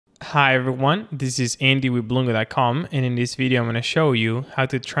Hi everyone, this is Andy with Blungo.com, and in this video I'm going to show you how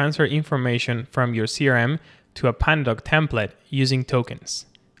to transfer information from your CRM to a PandaDoc template using tokens.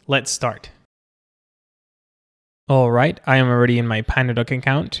 Let's start. Alright, I am already in my PandaDoc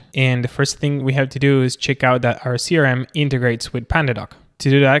account, and the first thing we have to do is check out that our CRM integrates with PandaDoc. To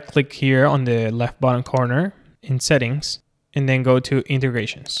do that, click here on the left bottom corner in Settings, and then go to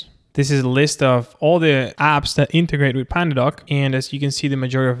Integrations. This is a list of all the apps that integrate with PandaDoc, and as you can see, the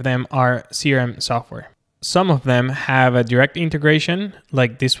majority of them are CRM software. Some of them have a direct integration,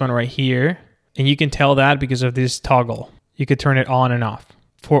 like this one right here, and you can tell that because of this toggle. You could turn it on and off.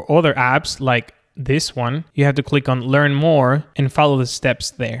 For other apps, like this one, you have to click on Learn More and follow the steps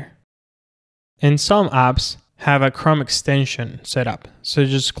there. And some apps have a Chrome extension set up. So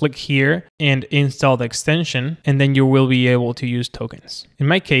just click here and install the extension, and then you will be able to use tokens. In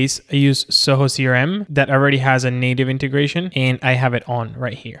my case, I use Soho CRM that already has a native integration, and I have it on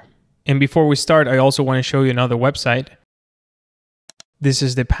right here. And before we start, I also want to show you another website. This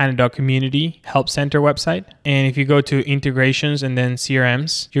is the PandaDoc Community Help Center website. And if you go to Integrations and then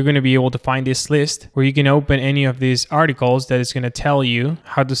CRMs, you're going to be able to find this list where you can open any of these articles that is going to tell you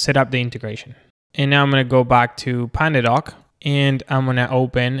how to set up the integration. And now I'm going to go back to PandaDoc and I'm going to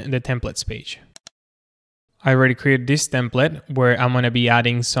open the templates page. I already created this template where I'm going to be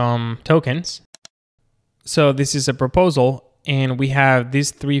adding some tokens. So this is a proposal, and we have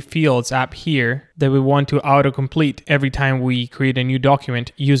these three fields up here that we want to autocomplete every time we create a new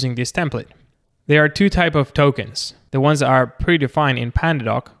document using this template. There are two types of tokens, the ones that are predefined in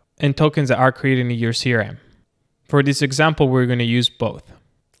PandaDoc and tokens that are created in your CRM. For this example, we're going to use both.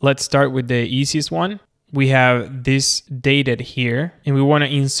 Let's start with the easiest one. We have this dated here, and we want to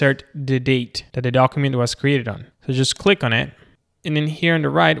insert the date that the document was created on. So just click on it. And then here on the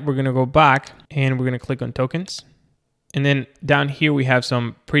right, we're going to go back and we're going to click on tokens. And then down here, we have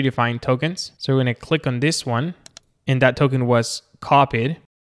some predefined tokens. So we're going to click on this one, and that token was copied.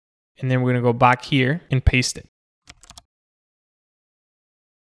 And then we're going to go back here and paste it.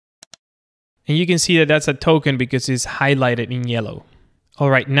 And you can see that that's a token because it's highlighted in yellow. All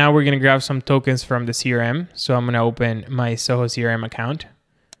right, now we're going to grab some tokens from the CRM. So I'm going to open my Soho CRM account,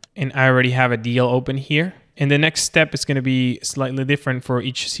 and I already have a deal open here. And the next step is going to be slightly different for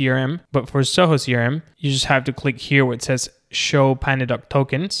each CRM. But for Soho CRM, you just have to click here where it says Show PandaDoc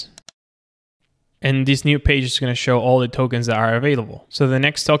Tokens. And this new page is going to show all the tokens that are available. So the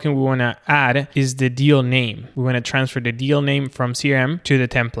next token we want to add is the deal name. We want to transfer the deal name from CRM to the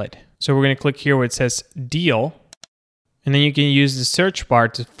template. So we're going to click here where it says Deal. And then you can use the search bar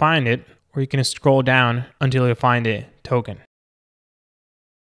to find it, or you can scroll down until you find a token.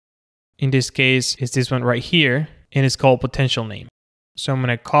 In this case, it's this one right here, and it's called Potential Name. So I'm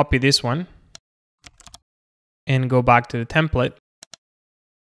going to copy this one and go back to the template,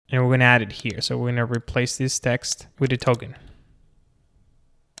 and we're going to add it here. So we're going to replace this text with a token.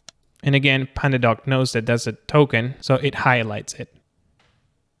 And again, PandaDoc knows that that's a token, so it highlights it.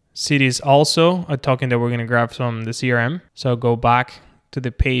 City is also a token that we're going to grab from the CRM. So go back to the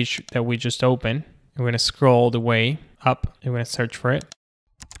page that we just opened. We're going to scroll the way up and we're going to search for it.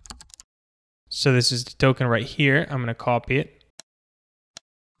 So this is the token right here. I'm going to copy it.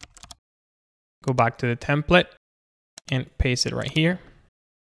 Go back to the template and paste it right here.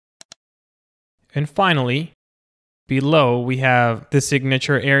 And finally, below we have the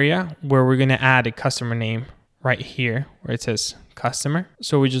signature area where we're going to add a customer name right here where it says customer.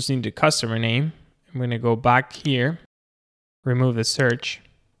 So we just need the customer name. I'm going to go back here, remove the search.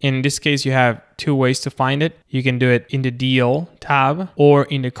 In this case, you have two ways to find it. You can do it in the deal tab or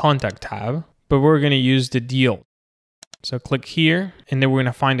in the contact tab, but we're going to use the deal. So click here, and then we're going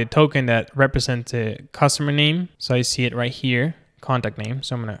to find a token that represents the customer name. So I see it right here, contact name.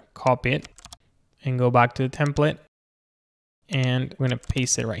 So I'm going to copy it and go back to the template, and we're going to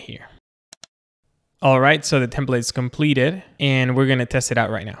paste it right here. All right, so the template is completed, and we're going to test it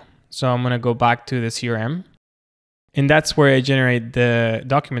out right now. So I'm going to go back to the CRM, and that's where I generate the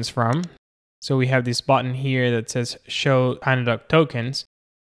documents from. So we have this button here that says Show PandaDoc Tokens.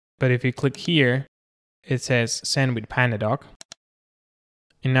 But if you click here, it says Send with PandaDoc.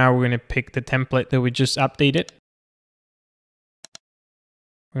 And now we're going to pick the template that we just updated.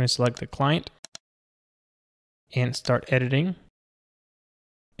 We're going to select the client and start editing.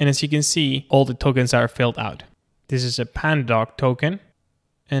 And as you can see, all the tokens are filled out. This is a PandaDoc token,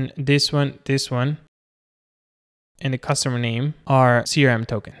 and this one, and the customer name are CRM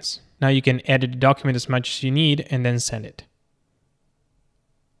tokens. Now you can edit the document as much as you need and then send it.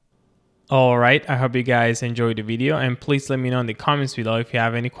 All right, I hope you guys enjoyed the video, and please let me know in the comments below if you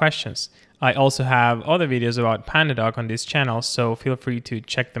have any questions. I also have other videos about PandaDoc on this channel, so feel free to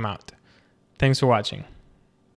check them out. Thanks for watching.